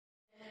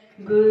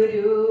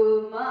गुरु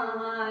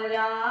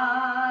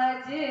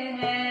महाराज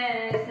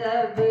हैं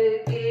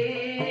सबके,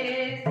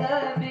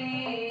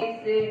 सभी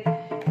से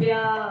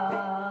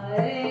प्यार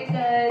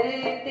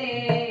करते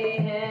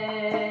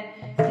हैं,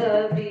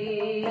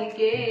 सभी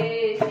के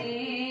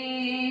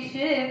शीश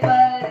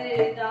पर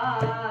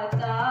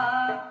दाता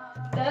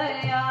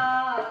दया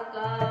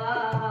का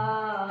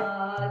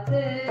हाथ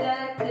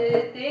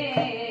रखते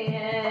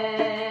हैं,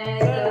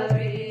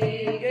 सभी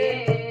के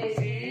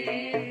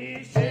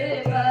शीश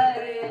पर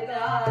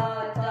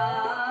दाता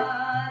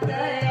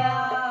दया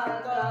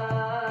का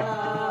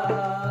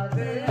हाथ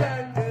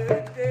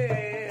रखते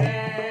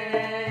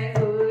हैं।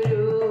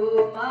 गुरु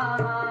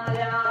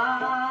महाराज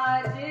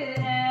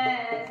हैं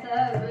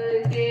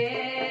सबके,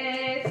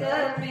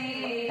 सभी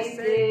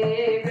से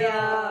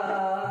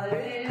प्यार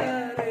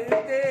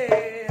करते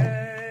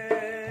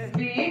हैं।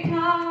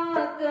 बिठा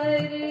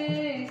कर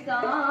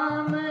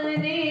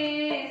सामने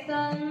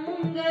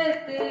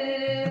संगत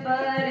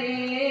बड़े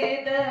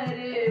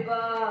दरबार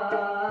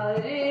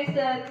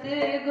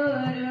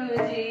सतगुरु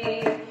जी,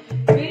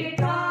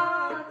 बिठा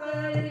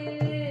कर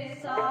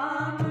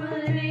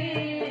सामने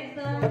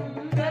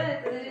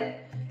संगत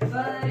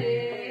बड़े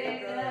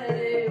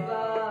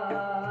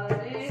दरबार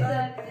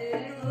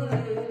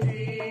सतगुरु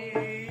जी,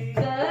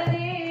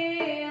 करे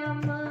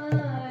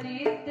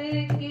अमृत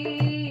की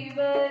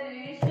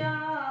वर्षा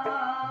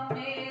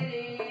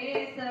मेरे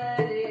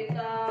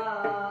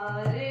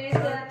सरकार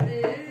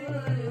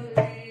सतगुरु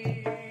जी,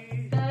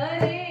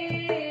 करे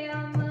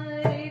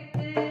अमृत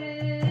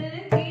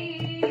की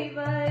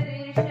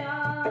वर्षा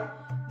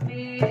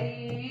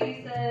मेरी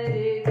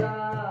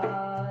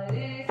सरकार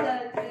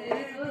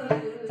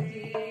सतगुरु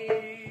जी,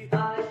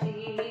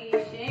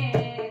 आशीषें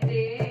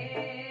दे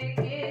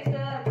के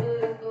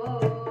सबको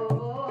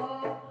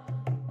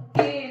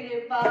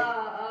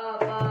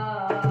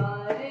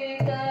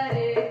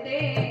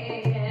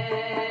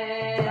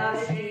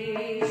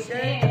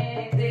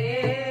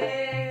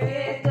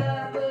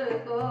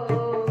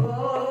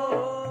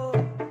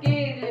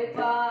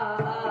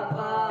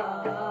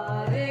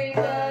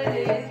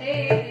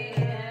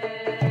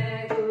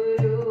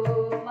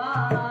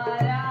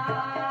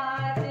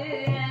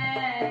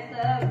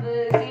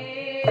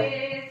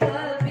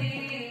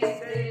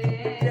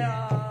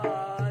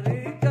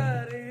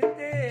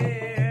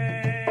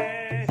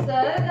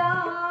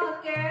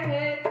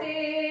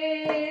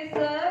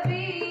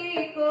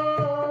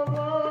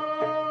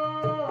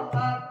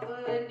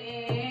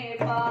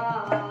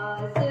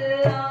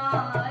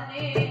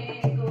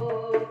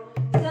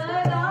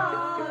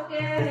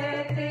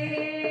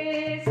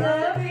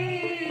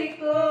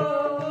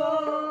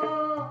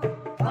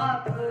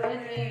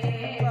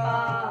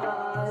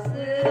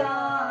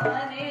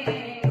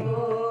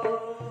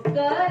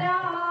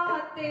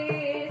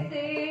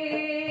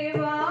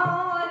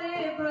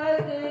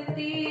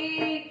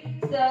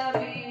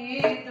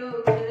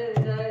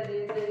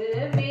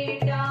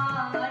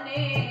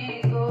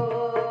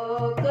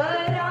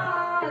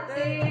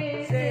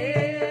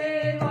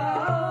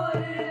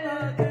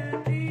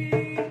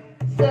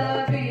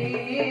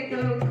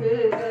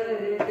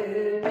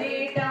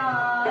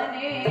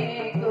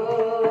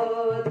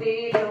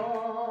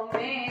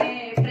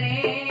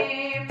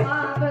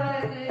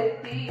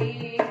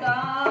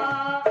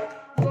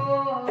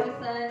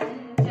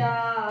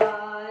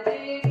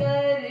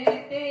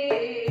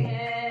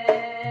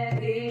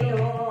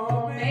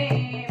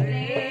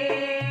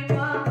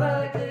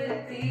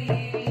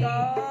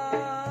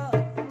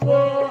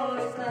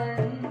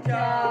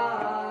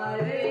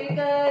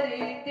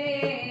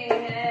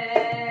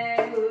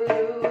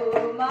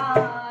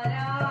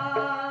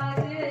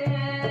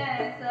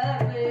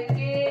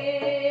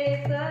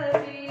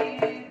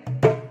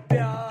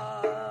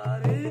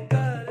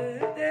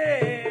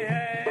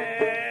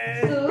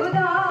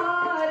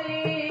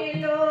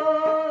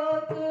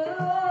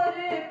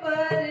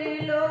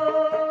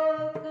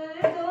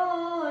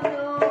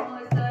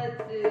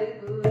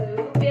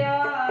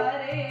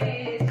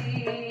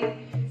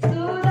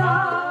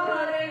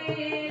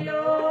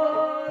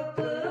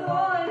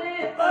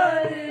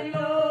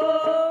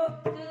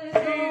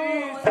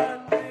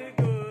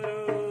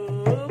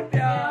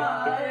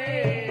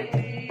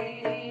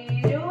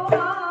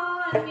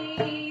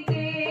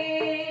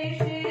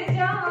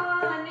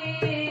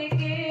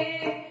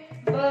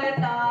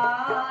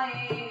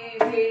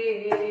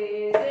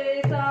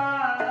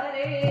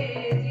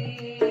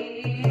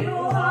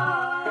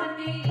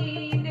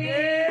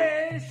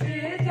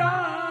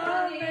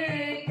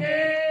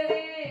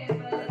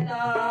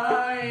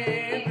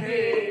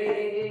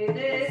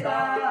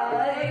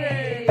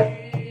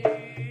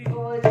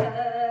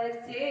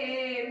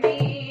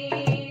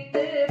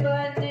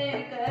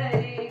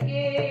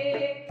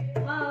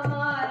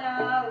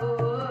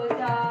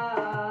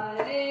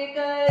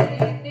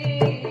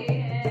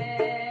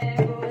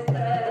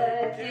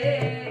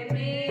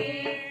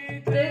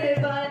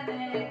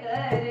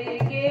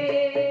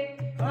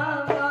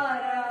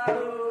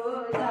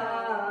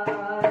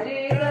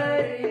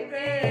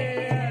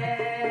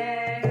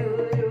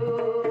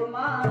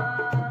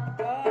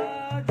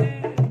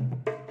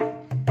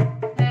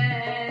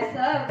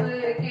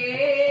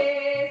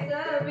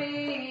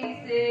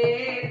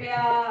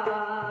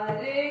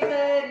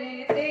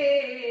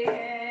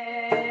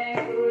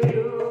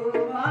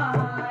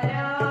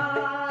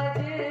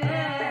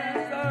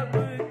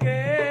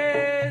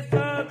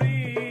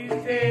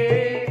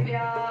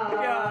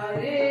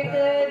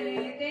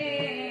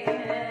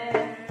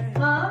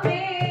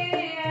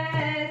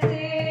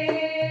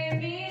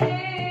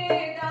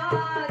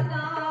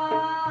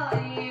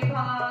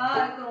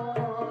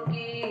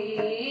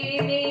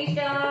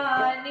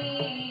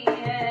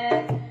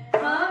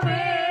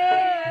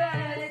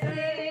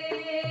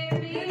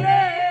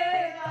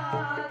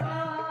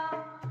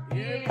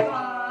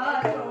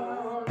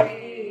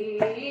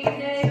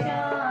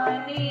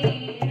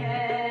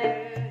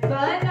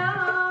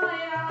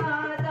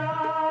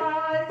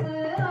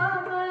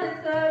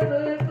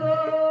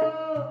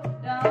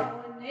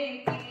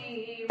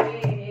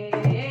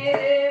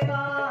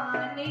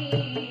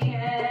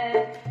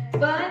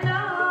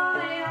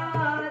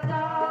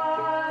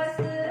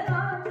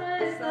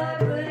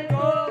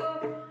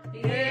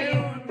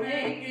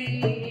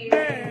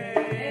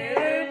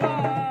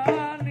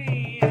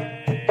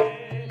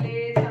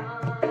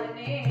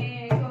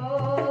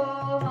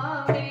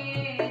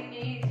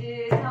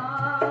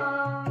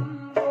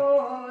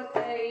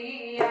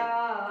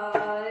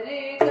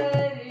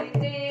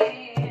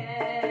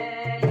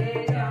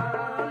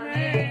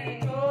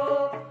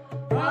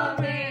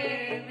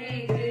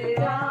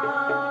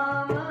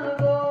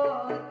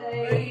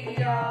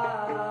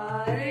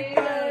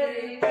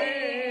करते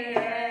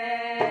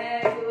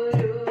हैं।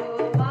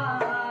 गुरु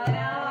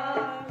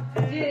महाराज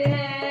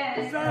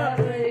हैं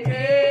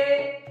सबके,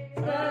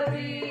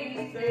 सभी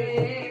से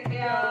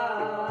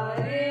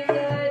प्यार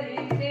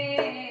करते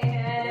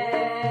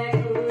हैं।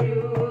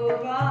 गुरु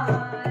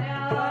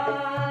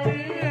महाराज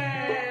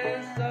हैं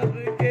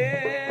सबके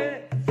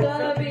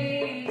सभी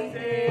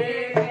से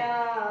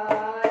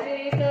प्यार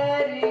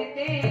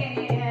करते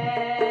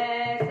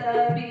हैं।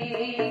 सभी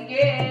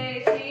के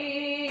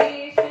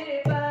शीश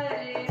पर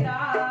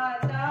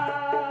दाता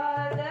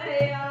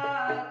दया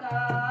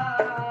का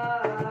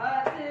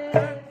हाथ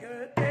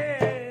रखते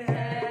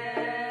है।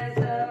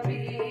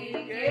 सभी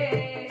के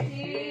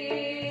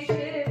शीश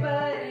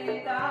पर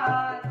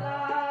दाता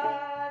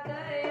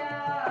दया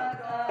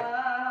का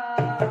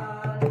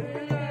हाथ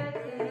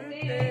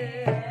रखते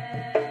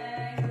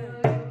हैं।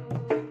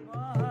 गुरु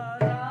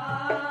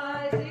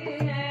महाराज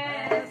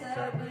हैं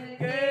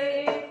सबके,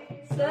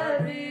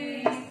 सभी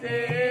से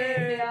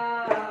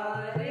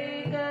प्यार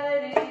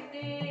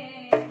करते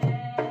हैं।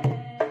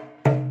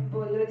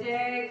 बोलो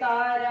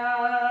जयकारा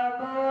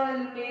बोल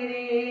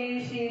मेरे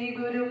श्री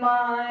गुरु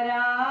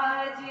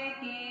महाराज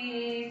की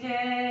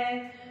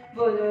जय।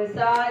 बोलो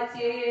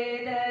साचे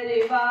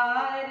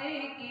दरबार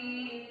की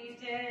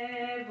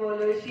जय।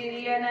 बोलो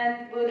श्री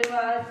अनंतपुर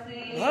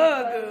वासी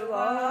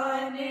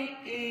भगवान